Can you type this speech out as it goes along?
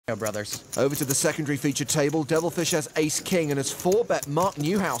brothers. Over to the secondary feature table, Devilfish has ace-king, and his 4-bet Mark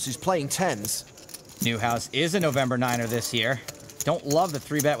Newhouse is playing tens. Newhouse is a November 9er this year. Don't love the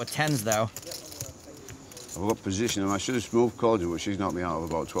 3-bet with tens, though. I've got position, and I should have smooth called you, but she's knocked me out of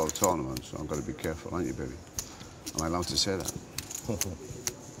about 12 tournaments, so I've got to be careful, aren't you, baby? Am I allowed to say that?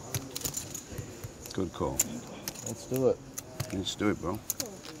 Good call. Let's do it. Let's do it, bro.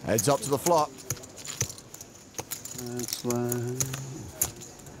 Heads up to the flop. That's life.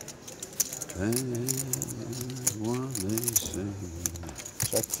 That's what they say.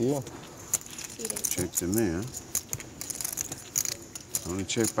 Check to you. Check to me, huh? I want to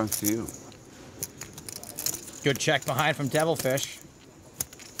check back to you. Good check behind from Devilfish.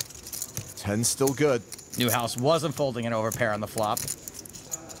 10's still good. Newhouse wasn't folding an overpair on the flop.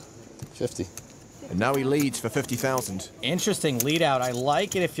 50. And now he leads for 50,000. Interesting lead out. I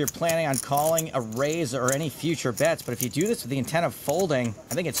like it if you're planning on calling a raise or any future bets, but if you do this with the intent of folding,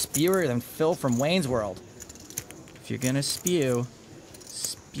 I think it's spewier than Phil from Wayne's World. If you're gonna spew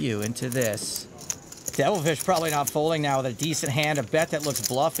into this. Devilfish probably not folding now with a decent hand, a bet that looks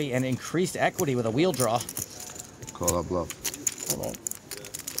bluffy, and increased equity with a wheel draw. Call that bluff. All right.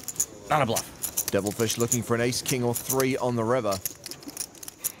 Not a bluff. Devilfish looking for an ace-king or 3 on the river.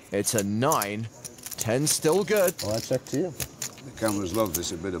 It's a 9. 10's still good. Well, I check to you. The cameras love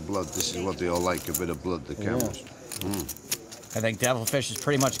this, a bit of blood. This is what they all like, a bit of blood, the cameras. Yeah. I think Devilfish has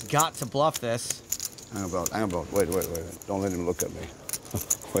pretty much got to bluff this. Hang about. Wait. Don't let him look at me.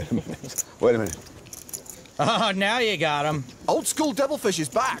 Wait a minute. Oh, now you got him. Old school Devilfish is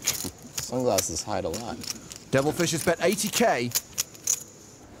back. Sunglasses hide a lot. Devilfish has bet 80K.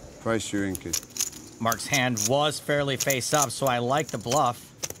 Price you in, kid. Mark's hand was fairly face up, so I like the bluff.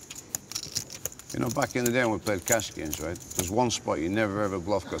 You know, back in the day when we played cash games, right? There's one spot you never ever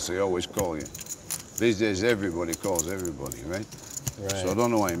bluff because they always call you. These days, everybody calls everybody, right? Right. So I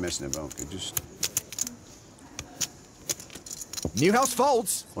don't know why you're messing about, kid. Just... Newhouse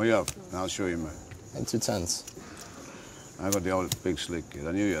folds. What you have? I'll show you, mate. And 2 10s. I got the old big slick, kid.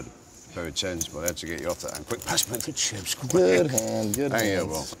 I knew you had a pair of 10s, but I had to get you off that. And quick, pass me the chips. Good hand, good hand. Hey, yeah,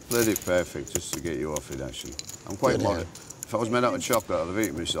 well, played it perfect just to get you off it, actually. I'm quite modest. If I was made out of chocolate, I'd have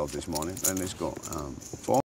eaten myself this morning. And let's go.